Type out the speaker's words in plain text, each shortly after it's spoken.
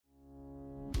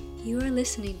You are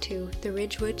listening to the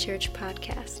Ridgewood Church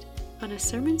Podcast on a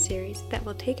sermon series that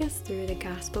will take us through the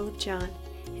Gospel of John,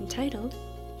 entitled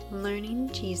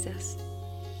Learning Jesus.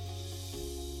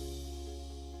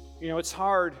 You know, it's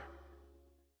hard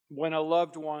when a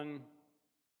loved one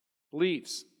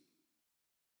leaves.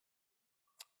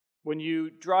 When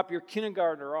you drop your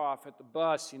kindergartner off at the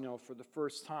bus, for the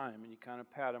first time, and you kind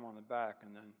of pat him on the back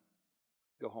and then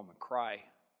go home and cry.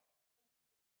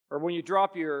 Or when you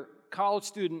drop your college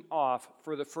student off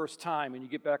for the first time and you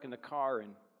get back in the car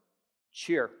and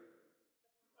cheer.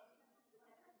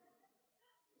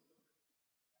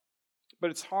 But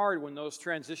it's hard when those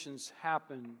transitions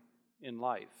happen in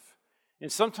life. And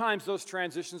sometimes those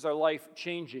transitions are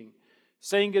life-changing.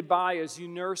 Saying goodbye as you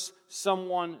nurse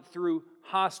someone through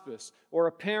hospice, or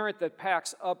a parent that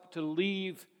packs up to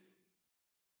leave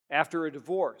after a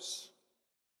divorce.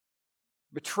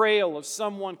 Betrayal of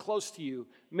someone close to you,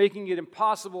 making it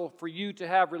impossible for you to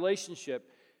have relationship.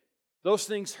 Those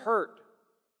things hurt.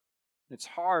 It's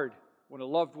hard when a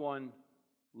loved one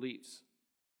leaves.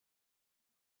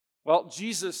 Well,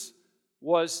 Jesus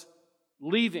was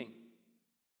leaving.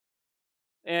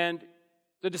 And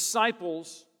the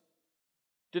disciples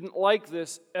didn't like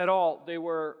this at all. They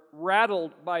were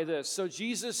rattled by this. So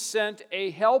Jesus sent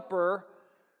a helper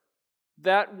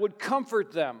that would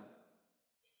comfort them,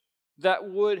 that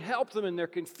would help them in their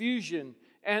confusion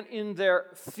and in their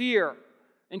fear,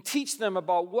 and teach them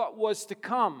about what was to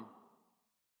come.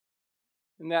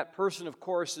 And that person, of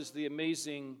course, is the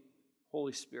amazing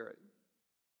Holy Spirit.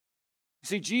 You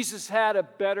see, Jesus had a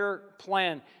better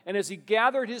plan. And as he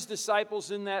gathered his disciples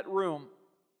in that room,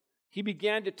 he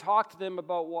began to talk to them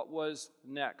about what was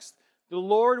next. The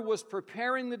Lord was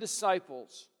preparing the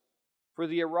disciples for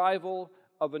the arrival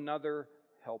of another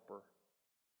helper.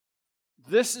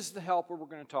 This is the helper we're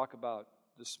going to talk about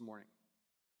this morning.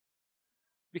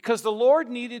 Because the Lord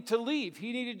needed to leave.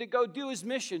 He needed to go do his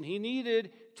mission. He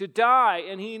needed to die,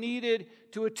 and he needed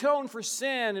to atone for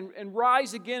sin and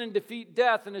rise again and defeat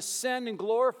death and ascend and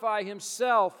glorify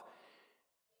himself.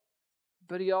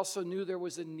 But he also knew there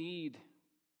was a need.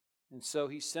 And so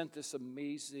he sent this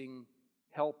amazing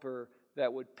helper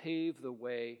that would pave the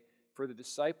way for the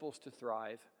disciples to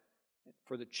thrive,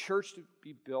 for the church to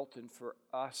be built, and for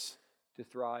us to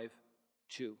thrive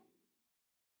too.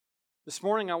 This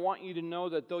morning, I want you to know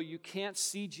that though you can't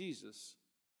see Jesus,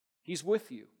 he's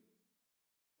with you.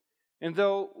 And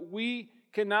though we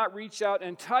cannot reach out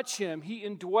and touch him, he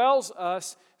indwells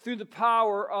us through the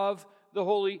power of the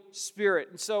Holy Spirit.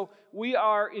 And so we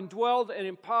are indwelled and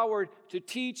empowered to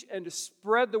teach and to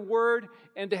spread the word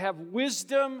and to have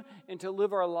wisdom and to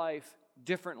live our life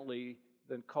differently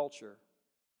than culture.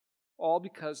 All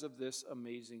because of this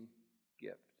amazing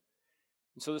gift.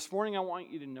 And so this morning I want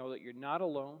you to know that you're not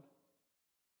alone.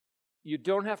 You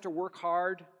don't have to work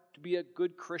hard to be a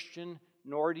good Christian,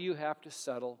 nor do you have to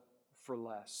settle for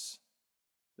less.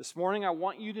 This morning I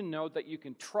want you to know that you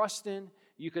can trust in,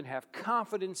 you can have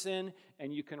confidence in,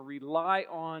 and you can rely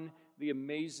on the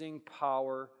amazing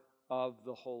power of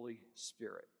the Holy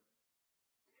Spirit.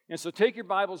 And so take your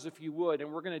Bibles if you would,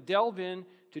 and we're going to delve in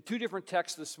to two different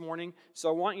texts this morning. So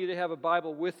I want you to have a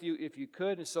Bible with you if you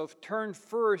could. And so turn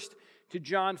first to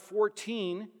John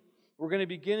 14. We're going to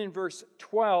begin in verse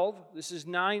 12. This is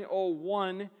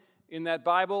 901 in that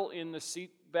Bible in the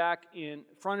seat back in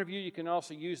front of you. You can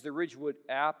also use the Ridgewood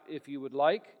app if you would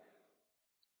like.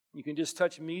 You can just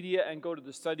touch media and go to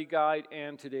the study guide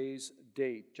and today's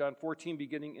date. John 14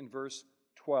 beginning in verse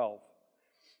 12.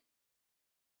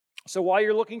 So while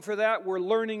you're looking for that, we're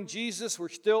learning Jesus. We're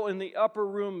still in the upper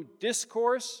room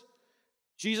discourse.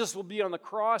 Jesus will be on the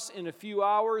cross in a few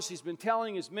hours. He's been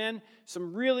telling his men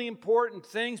some really important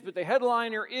things, but the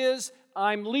headliner is,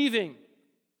 I'm leaving.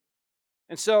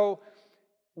 And so,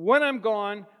 when I'm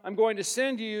gone, I'm going to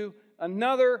send you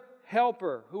another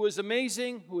helper who is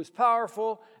amazing, who is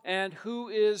powerful, and who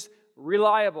is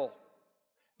reliable.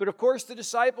 But of course, the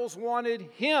disciples wanted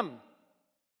him.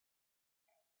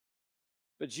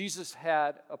 But Jesus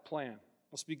had a plan.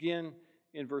 Let's begin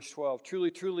in verse 12.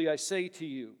 Truly, truly, I say to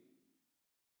you,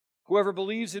 whoever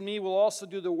believes in me will also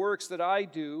do the works that I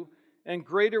do, and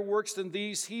greater works than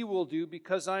these he will do,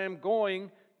 because I am going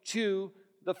to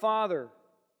the Father.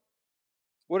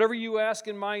 Whatever you ask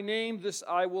in my name, this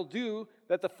I will do,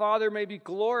 that the Father may be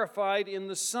glorified in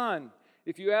the Son.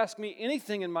 If you ask me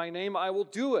anything in my name, I will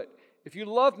do it. If you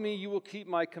love me, you will keep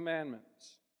my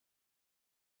commandments.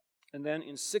 And then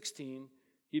in 16,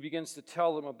 he begins to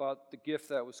tell them about the gift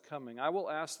that was coming. I will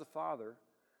ask the Father,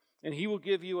 and he will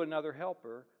give you another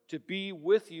helper to be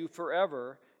with you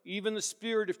forever, even the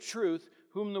Spirit of truth,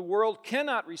 whom the world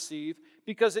cannot receive,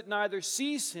 because it neither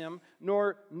sees him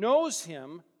nor knows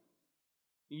him,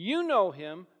 You know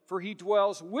him, for he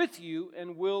dwells with you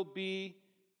and will be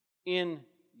in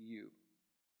you.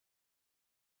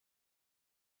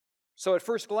 So at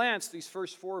first glance, these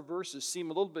first 4 verses seem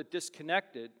a little bit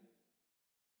disconnected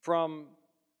from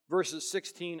verses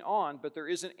 16 on, but there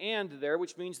is an and there,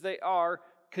 which means they are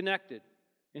connected.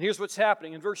 And here's what's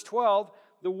happening. In verse 12,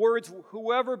 the words,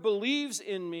 whoever believes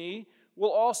in me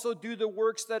will also do the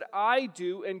works that I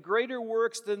do, and greater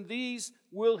works than these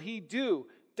will he do.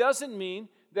 Doesn't mean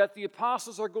that the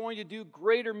apostles are going to do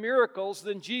greater miracles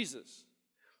than Jesus.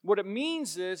 What it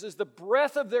means is the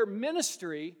breadth of their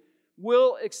ministry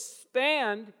will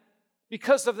expand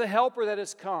because of the helper that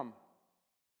has come.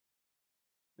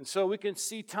 And so we can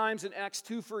see times in Acts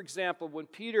 2, for example, when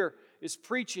Peter is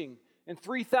preaching and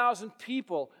 3,000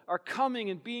 people are coming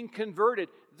and being converted.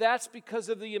 That's because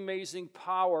of the amazing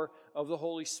power of the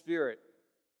Holy Spirit.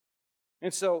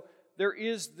 And so there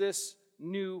is this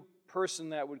new person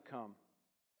that would come.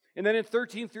 And then in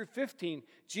 13 through 15,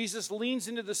 Jesus leans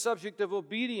into the subject of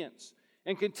obedience.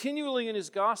 And continually in his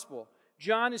gospel,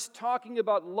 John is talking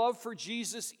about love for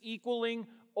Jesus equaling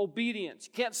obedience.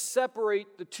 You can't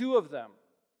separate the two of them.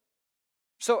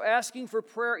 So asking for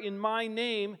prayer in my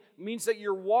name means that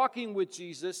you're walking with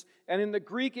Jesus, and in the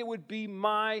Greek it would be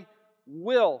my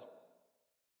will.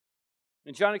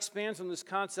 And John expands on this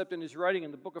concept in his writing in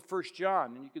the book of 1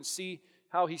 John, and you can see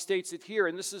how he states it here.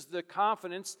 And this is the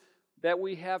confidence that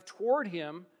we have toward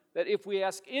him, that if we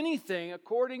ask anything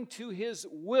according to his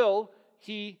will,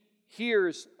 he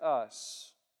hears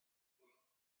us.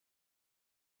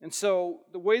 And so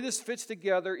the way this fits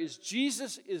together is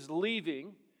Jesus is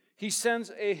leaving. He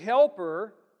sends a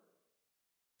helper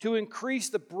to increase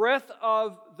the breadth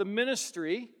of the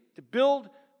ministry, to build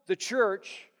the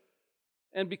church.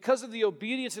 And because of the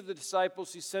obedience of the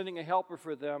disciples, he's sending a helper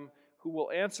for them who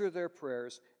will answer their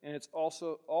prayers. And it's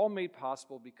also all made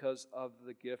possible because of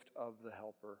the gift of the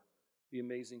helper, the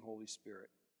amazing Holy Spirit.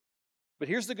 But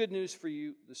here's the good news for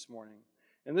you this morning.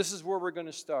 And this is where we're going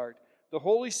to start. The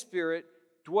Holy Spirit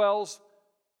dwells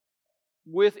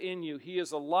within you. He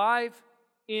is alive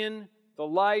in the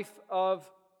life of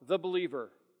the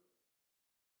believer.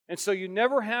 And so you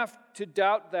never have to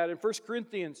doubt that. In 1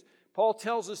 Corinthians, Paul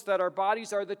tells us that our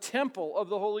bodies are the temple of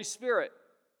the Holy Spirit.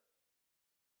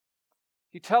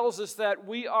 He tells us that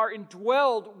we are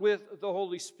indwelled with the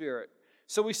Holy Spirit.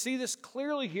 So we see this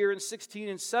clearly here in 16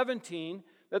 and 17,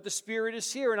 that the Spirit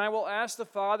is here. And I will ask the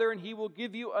Father, and he will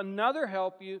give you another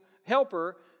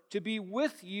helper to be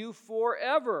with you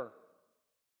forever.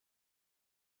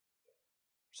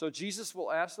 So Jesus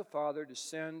will ask the Father to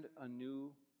send a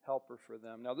new helper for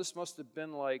them. Now, this must have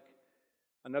been like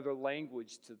another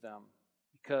language to them,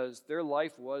 because their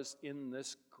life was in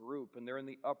this group, and they're in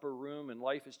the upper room, and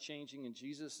life is changing, and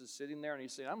Jesus is sitting there, and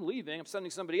he's saying, I'm leaving, I'm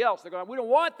sending somebody else. They're going, we don't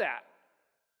want that.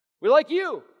 We like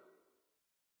you.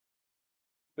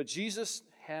 But Jesus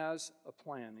has a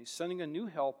plan. He's sending a new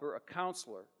helper, a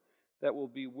counselor, that will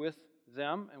be with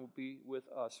them and will be with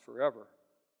us forever.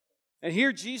 And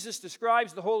here Jesus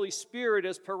describes the Holy Spirit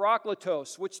as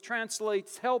parakletos, which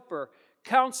translates helper,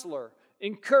 counselor,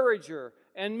 encourager,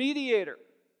 and mediator.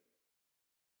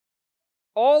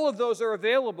 All of those are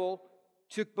available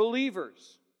to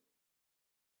believers.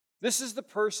 This is the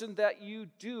person that you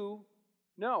do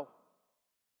know.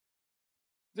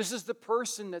 This is the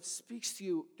person that speaks to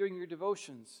you during your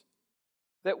devotions,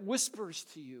 that whispers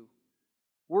to you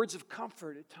words of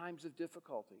comfort at times of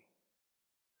difficulty.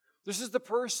 This is the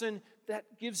person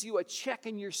that gives you a check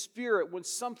in your spirit when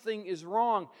something is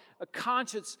wrong, a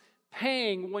conscience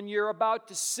pang when you're about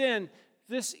to sin.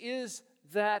 This is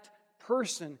that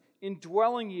person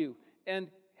indwelling you and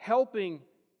helping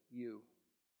you.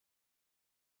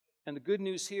 And the good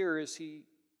news here is he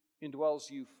indwells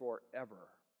you forever.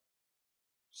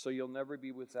 So you'll never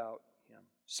be without him.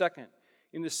 Second,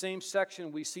 in the same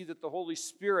section, we see that the Holy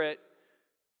Spirit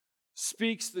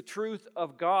speaks the truth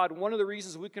of God. One of the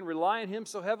reasons we can rely on him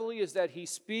so heavily is that he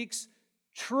speaks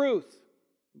truth.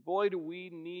 Boy, do we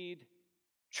need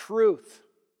truth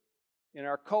in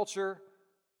our culture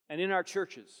and in our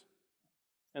churches.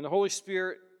 And the Holy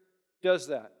Spirit does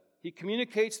that. He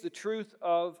communicates the truth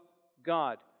of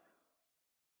God.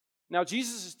 Now,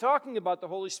 Jesus is talking about the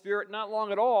Holy Spirit not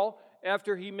long at all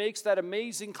after he makes that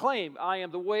amazing claim, I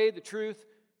am the way, the truth,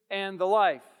 and the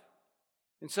life.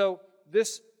 And so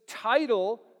this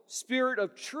title, Spirit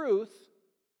of Truth,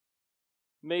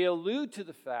 may allude to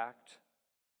the fact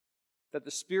that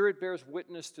the Spirit bears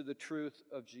witness to the truth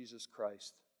of Jesus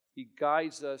Christ. He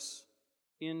guides us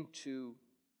into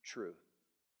truth.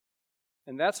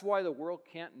 And that's why the world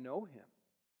can't know him.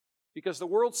 Because the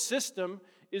world system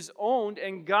is owned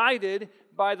and guided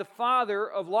by the father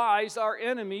of lies, our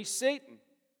enemy, Satan.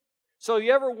 So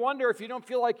you ever wonder if you don't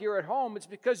feel like you're at home, it's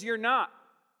because you're not.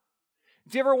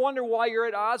 If you ever wonder why you're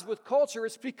at odds with culture,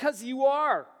 it's because you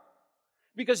are.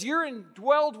 Because you're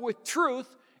indwelled with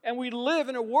truth, and we live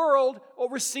in a world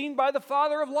overseen by the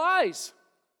father of lies.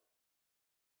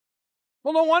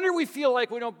 Well, no wonder we feel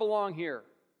like we don't belong here.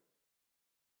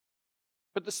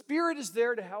 But the Spirit is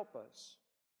there to help us.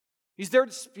 He's there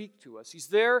to speak to us. He's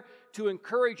there to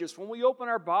encourage us. When we open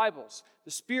our Bibles,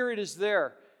 the Spirit is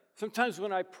there. Sometimes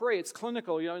when I pray, it's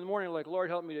clinical. In the morning, I'm like, Lord,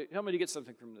 help me to get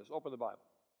something from this. Open the Bible.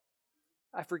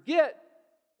 I forget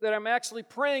that I'm actually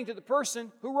praying to the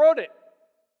person who wrote it.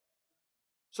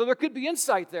 So there could be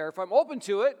insight there if I'm open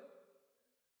to it.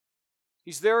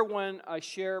 He's there when I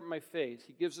share my faith.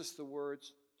 He gives us the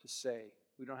words to say.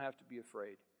 We don't have to be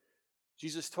afraid.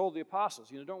 Jesus told the apostles,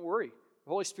 don't worry. The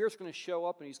Holy Spirit's going to show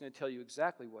up and He's going to tell you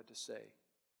exactly what to say.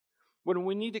 When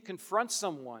we need to confront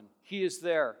someone, He is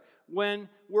there. When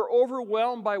we're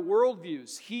overwhelmed by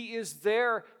worldviews, He is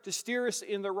there to steer us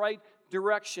in the right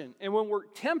direction. And when we're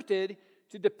tempted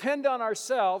to depend on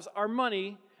ourselves, our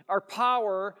money, our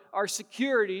power, our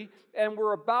security, and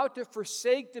we're about to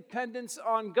forsake dependence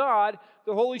on God,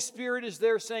 the Holy Spirit is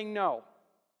there saying no.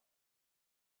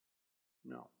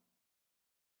 No.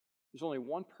 There's only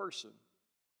one person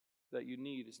that you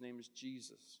need. His name is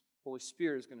Jesus. The Holy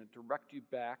Spirit is going to direct you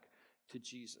back to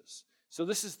Jesus. So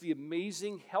this is the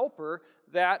amazing helper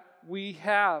that we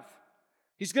have.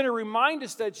 He's going to remind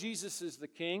us that Jesus is the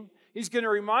King. He's going to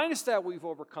remind us that we've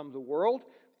overcome the world.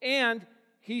 And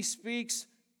He speaks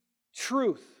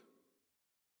truth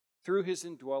through His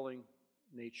indwelling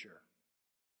nature.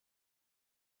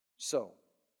 So,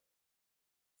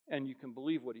 and you can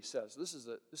believe what He says. This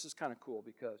is kind of cool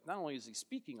because not only is He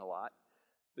speaking a lot,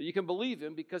 but you can believe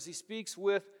Him because He speaks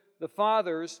with the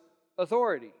Father's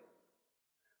authority.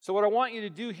 So what I want you to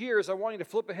do here is I want you to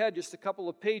flip ahead just a couple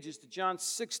of pages to John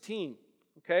 16,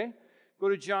 okay? Go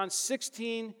to John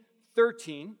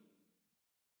 16:13.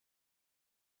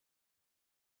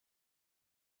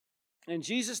 And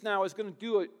Jesus now is going to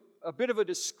do a bit of a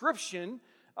description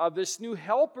of this new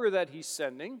helper that He's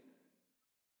sending.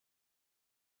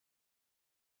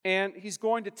 And He's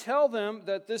going to tell them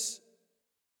that this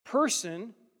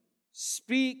person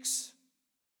speaks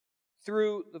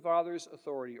through the Father's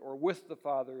authority, or with the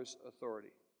Father's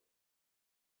authority.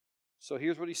 So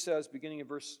here's what He says, beginning in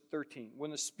verse 13. When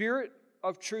the Spirit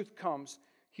of truth comes,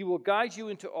 He will guide you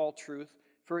into all truth,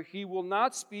 for He will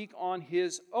not speak on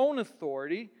His own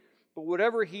authority, but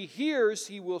whatever He hears,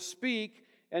 He will speak,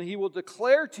 and He will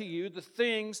declare to you the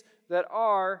things that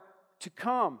are to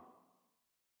come.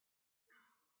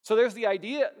 So there's the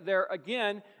idea there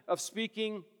again of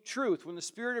speaking truth. When the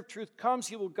Spirit of truth comes,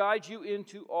 He will guide you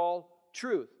into all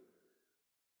truth.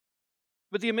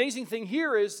 But the amazing thing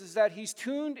here is that He's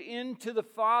tuned into the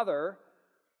Father,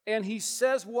 and He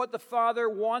says what the Father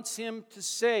wants Him to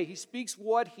say. He speaks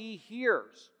what He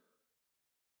hears.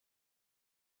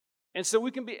 And so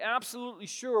we can be absolutely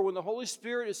sure when the Holy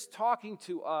Spirit is talking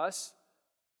to us,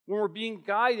 when we're being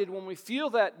guided, when we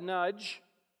feel that nudge,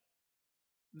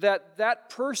 that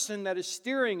person that is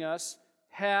steering us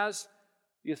has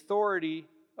the authority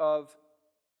of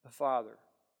the Father.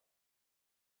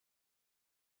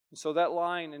 And so that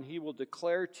line, and He will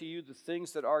declare to you the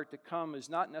things that are to come, is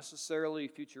not necessarily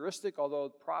futuristic, although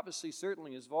prophecy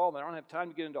certainly is involved. I don't have time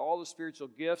to get into all the spiritual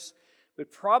gifts,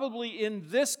 but probably in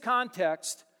this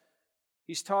context,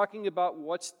 He's talking about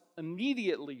what's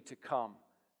immediately to come,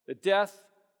 the death,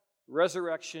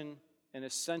 resurrection, and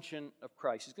ascension of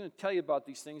Christ. He's going to tell you about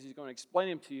these things. He's going to explain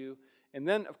them to you. And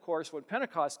then, of course, when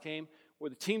Pentecost came, where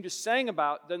the team just sang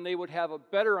about, then they would have a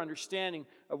better understanding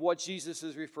of what Jesus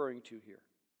is referring to here.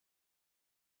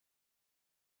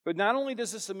 But not only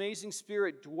does this amazing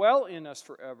Spirit dwell in us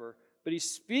forever, but He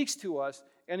speaks to us,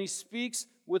 and He speaks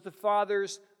with the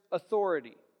Father's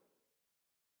authority.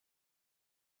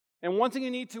 And one thing you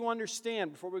need to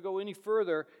understand before we go any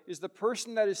further is the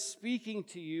person that is speaking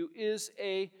to you is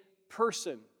a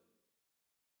person.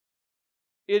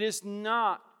 It is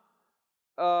not,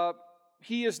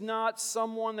 He is not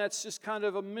someone that's just kind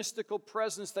of a mystical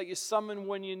presence that you summon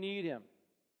when you need Him.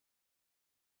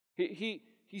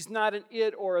 He's not an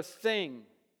it or a thing.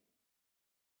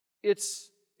 It's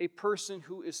a person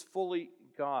who is fully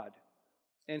God,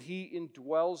 and He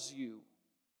indwells you,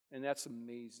 and that's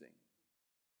amazing.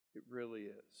 It really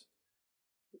is.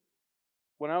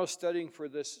 When I was studying for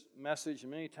this message,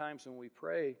 many times when we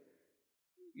pray,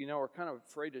 we're kind of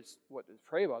afraid to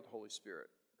pray about the Holy Spirit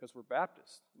because we're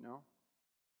Baptists,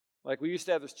 Like we used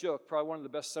to have this joke, probably one of the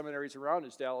best seminaries around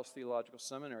is Dallas Theological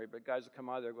Seminary, but guys would come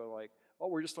out of there going like, Oh,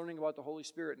 we're just learning about the Holy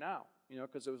Spirit now,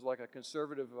 because it was like a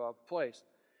conservative place.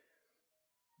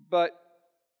 But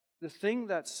the thing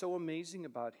that's so amazing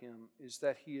about him is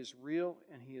that he is real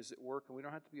and he is at work, and we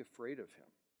don't have to be afraid of him.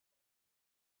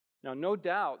 Now, no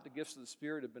doubt the gifts of the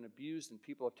Spirit have been abused and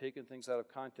people have taken things out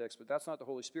of context, but that's not the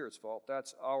Holy Spirit's fault.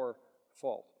 That's our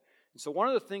fault. And so one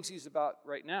of the things he's about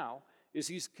right now is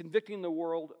he's convicting the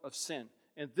world of sin.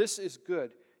 And this is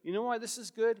good. You know why this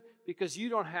is good? Because you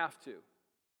don't have to.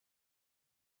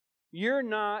 You're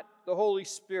not the Holy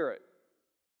Spirit.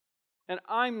 And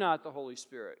I'm not the Holy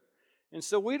Spirit. And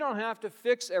so we don't have to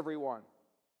fix everyone.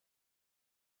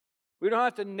 We don't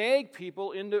have to nag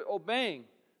people into obeying.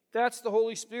 That's the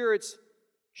Holy Spirit's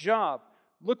job.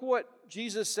 Look what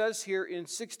Jesus says here in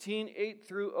 16:8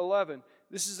 through 11.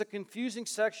 This is a confusing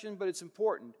section, but it's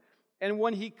important. And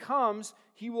when he comes,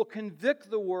 he will convict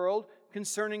the world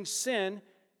concerning sin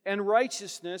and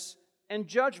righteousness and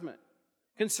judgment.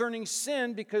 Concerning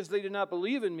sin, because they did not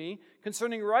believe in me.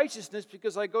 Concerning righteousness,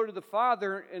 because I go to the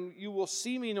Father and you will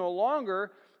see me no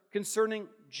longer. Concerning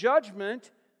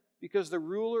judgment, because the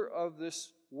ruler of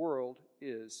this world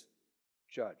is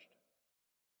judged.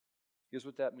 Here's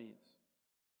what that means.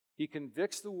 He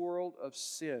convicts the world of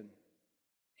sin.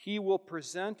 He will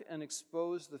present and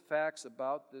expose the facts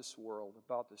about this world,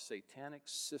 about the satanic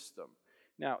system.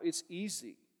 Now, it's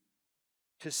easy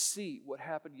to see what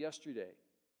happened yesterday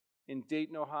in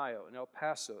Dayton, Ohio, in El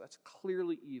Paso. That's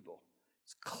clearly evil.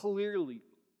 It's clearly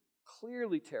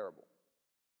terrible.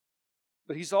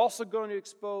 But he's also going to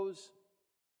expose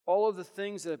all of the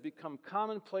things that have become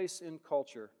commonplace in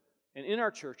culture and in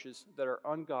our churches that are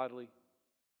ungodly,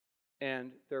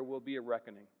 and there will be a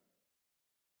reckoning.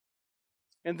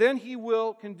 And then he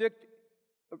will convict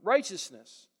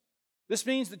righteousness. This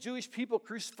means the Jewish people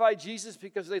crucified Jesus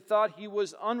because they thought he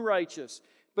was unrighteous.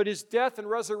 But his death and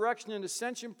resurrection and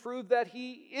ascension prove that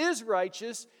he is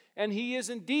righteous and he is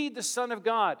indeed the Son of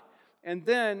God. And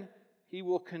then he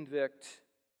will convict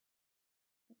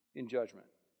in judgment.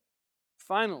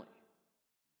 Finally,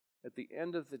 at the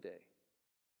end of the day,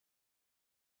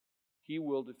 he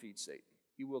will defeat Satan.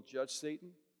 He will judge Satan.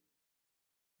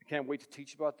 I can't wait to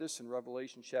teach about this in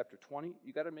Revelation chapter 20.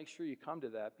 You got to make sure you come to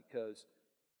that because,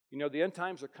 the end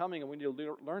times are coming and we need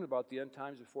to learn about the end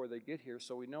times before they get here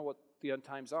so we know what the end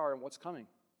times are and what's coming.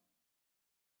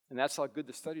 And that's how good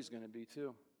the study is going to be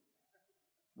too.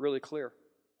 Really clear.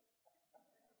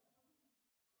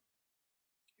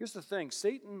 Here's the thing.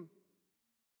 Satan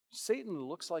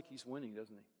looks like he's winning,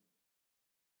 doesn't he?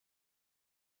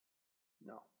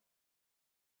 No.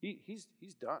 He's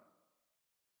done.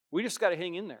 We just got to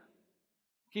hang in there.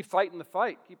 Keep fighting the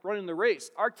fight. Keep running the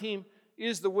race. Our team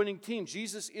is the winning team.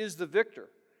 Jesus is the victor.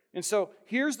 And so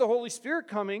here's the Holy Spirit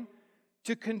coming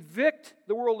to convict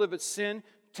the world of its sin,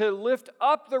 to lift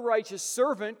up the righteous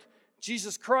servant,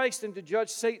 Jesus Christ, and to judge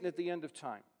Satan at the end of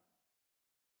time.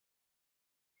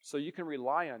 So you can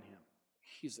rely on him.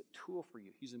 He's a tool for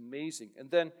you. He's amazing. And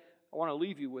then I want to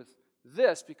leave you with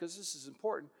this because this is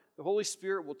important. The Holy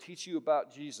Spirit will teach you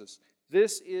about Jesus.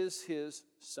 This is his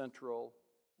central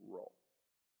role.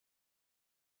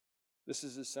 This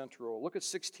is his central role. Look at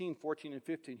 16, 14, and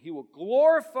 15. He will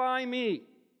glorify me,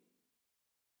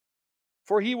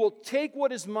 for he will take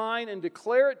what is mine and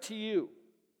declare it to you.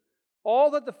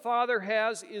 All that the Father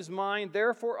has is mine.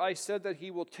 Therefore I said that he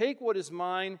will take what is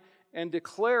mine and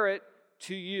declare it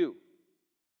to you.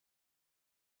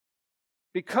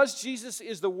 Because Jesus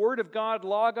is the Word of God,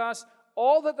 Logos,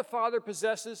 all that the Father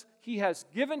possesses, he has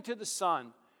given to the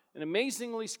Son. And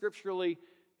amazingly, scripturally,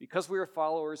 because we are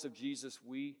followers of Jesus,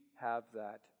 we have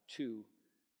that too,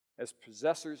 as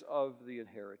possessors of the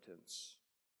inheritance.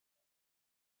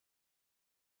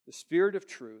 The Spirit of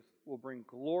truth will bring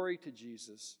glory to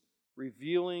Jesus,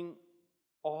 revealing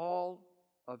all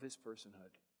of his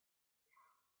personhood.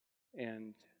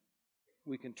 And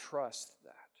we can trust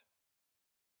that.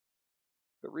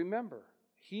 But remember,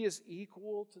 he is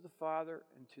equal to the Father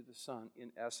and to the Son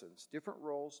in essence. Different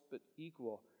roles, but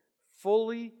equal.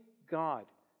 Fully God.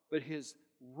 But his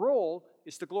role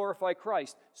is to glorify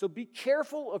Christ. So be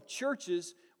careful of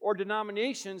churches or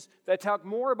denominations that talk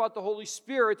more about the Holy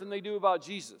Spirit than they do about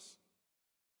Jesus.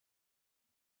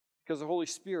 Because the Holy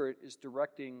Spirit is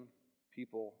directing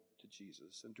people to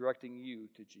Jesus and directing you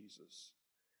to Jesus.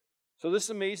 So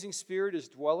this amazing Spirit is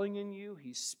dwelling in you.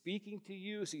 He's speaking to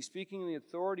you. He's speaking in the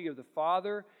authority of the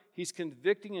Father. He's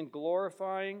convicting and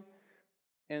glorifying.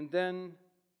 And then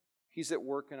he's at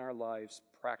work in our lives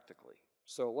practically.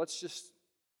 So let's just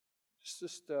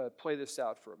play this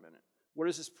out for a minute. What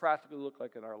does this practically look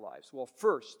like in our lives? Well,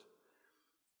 first,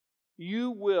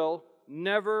 you will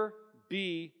never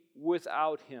be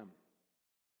without him.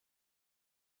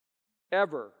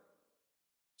 ever.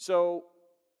 So,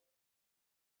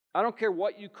 I don't care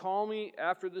what you call me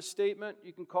after this statement.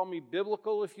 You can call me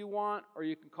biblical if you want, or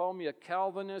you can call me a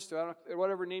Calvinist, or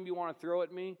whatever name you want to throw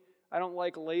at me. I don't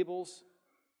like labels.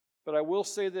 But I will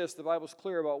say this, the Bible's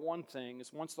clear about one thing,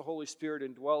 is once the Holy Spirit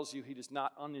indwells you, He does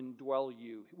not unindwell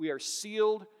you. We are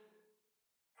sealed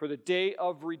for the day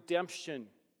of redemption,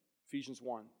 Ephesians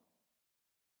 1.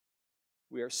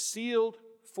 We are sealed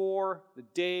for the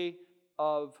day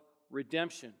of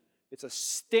redemption. It's a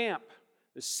stamp,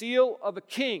 the seal of a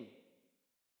king.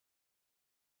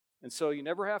 And so you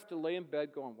never have to lay in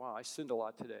bed going, wow, I sinned a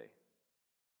lot today.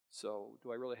 So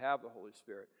do I really have the Holy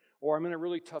Spirit? Or I'm in a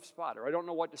really tough spot, or I don't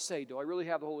know what to say. Do I really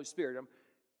have the Holy Spirit?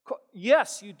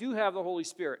 Yes, you do have the Holy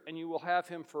Spirit, and you will have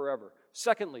Him forever.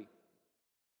 Secondly,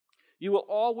 you will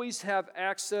always have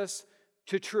access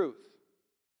to truth.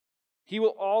 He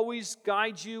will always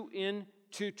guide you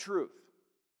into truth.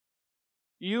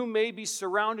 You may be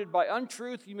surrounded by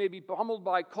untruth, you may be pummeled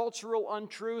by cultural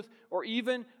untruth, or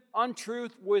even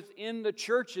untruth within the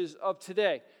churches of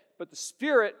today. But the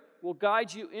Spirit will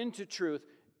guide you into truth.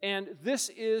 And this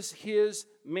is His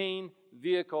main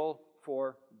vehicle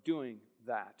for doing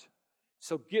that.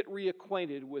 So get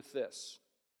reacquainted with this.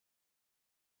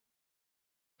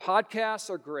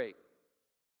 Podcasts are great.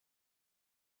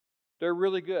 They're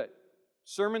really good.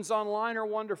 Sermons online are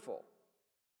wonderful.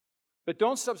 But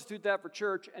don't substitute that for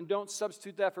church, and don't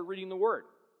substitute that for reading the Word.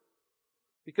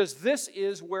 Because this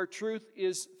is where truth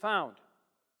is found.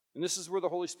 And this is where the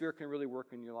Holy Spirit can really work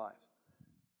in your life.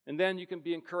 And then you can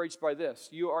be encouraged by this.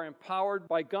 You are empowered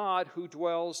by God who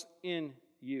dwells in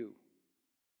you.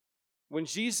 When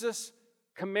Jesus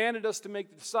commanded us to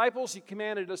make disciples, He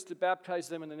commanded us to baptize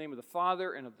them in the name of the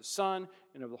Father and of the Son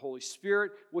and of the Holy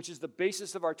Spirit, which is the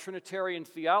basis of our Trinitarian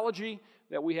theology,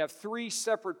 that we have three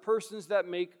separate persons that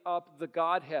make up the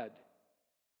Godhead.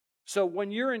 So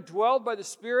when you're indwelled by the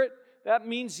Spirit, that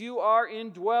means you are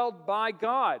indwelled by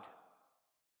God.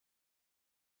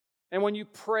 And when you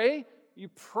pray, you're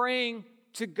praying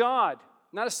to God,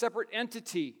 not a separate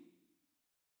entity.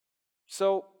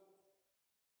 So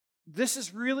this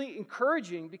is really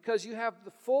encouraging because you have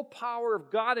the full power of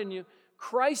God in you.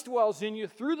 Christ dwells in you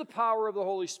through the power of the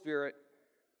Holy Spirit.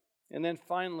 And then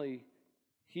finally,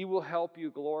 He will help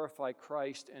you glorify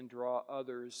Christ and draw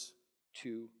others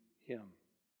to Him.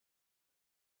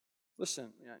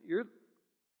 Listen,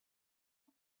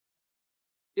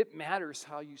 it matters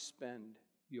how you spend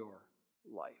your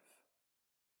life.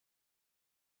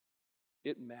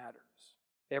 It matters.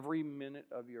 Every minute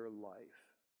of your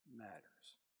life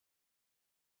matters.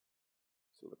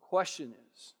 So the question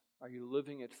is, are you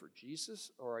living it for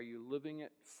Jesus, or are you living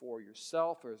it for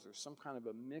yourself, or is there some kind of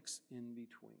a mix in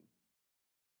between?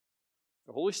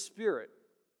 The Holy Spirit,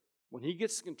 when He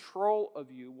gets control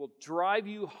of you, will drive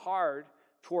you hard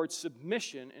towards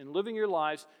submission and living your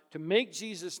lives to make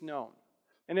Jesus known.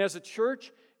 And as a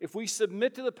church, if we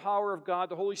submit to the power of God,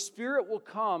 the Holy Spirit will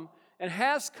come and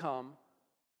has come,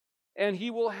 and He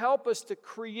will help us to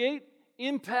create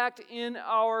impact in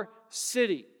our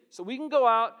city. So we can go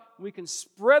out, we can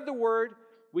spread the word,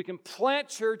 we can plant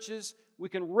churches, we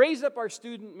can raise up our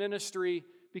student ministry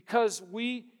because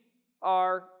we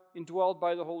are indwelled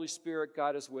by the Holy Spirit.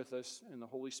 God is with us, and the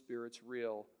Holy Spirit's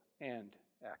real and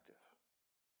active.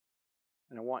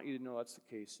 And I want you to know that's the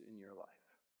case in your life.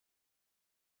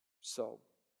 So,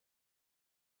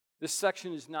 this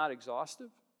section is not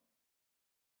exhaustive,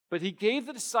 but He gave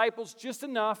the disciples just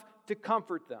enough to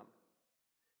comfort them.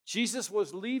 Jesus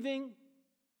was leaving.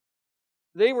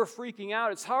 They were freaking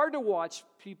out. It's hard to watch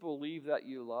people leave that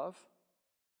you love,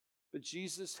 but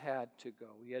Jesus had to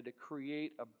go. He had to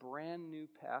create a brand new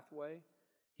pathway.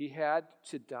 He had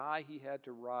to die. He had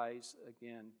to rise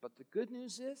again. But the good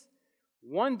news is,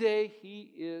 one day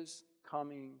He is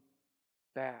coming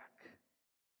back.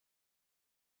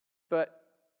 But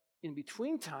in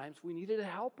between times, we needed a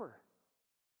helper.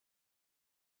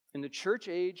 In the church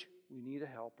age, we need a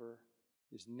helper.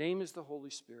 His name is the Holy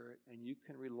Spirit, and you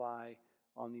can rely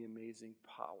on the amazing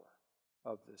power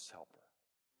of this helper.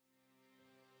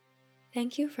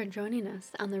 Thank you for joining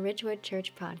us on the Ridgewood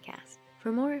Church podcast.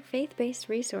 For more faith-based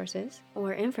resources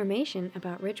or information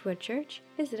about Ridgewood Church,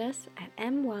 visit us at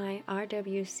myrwc.org.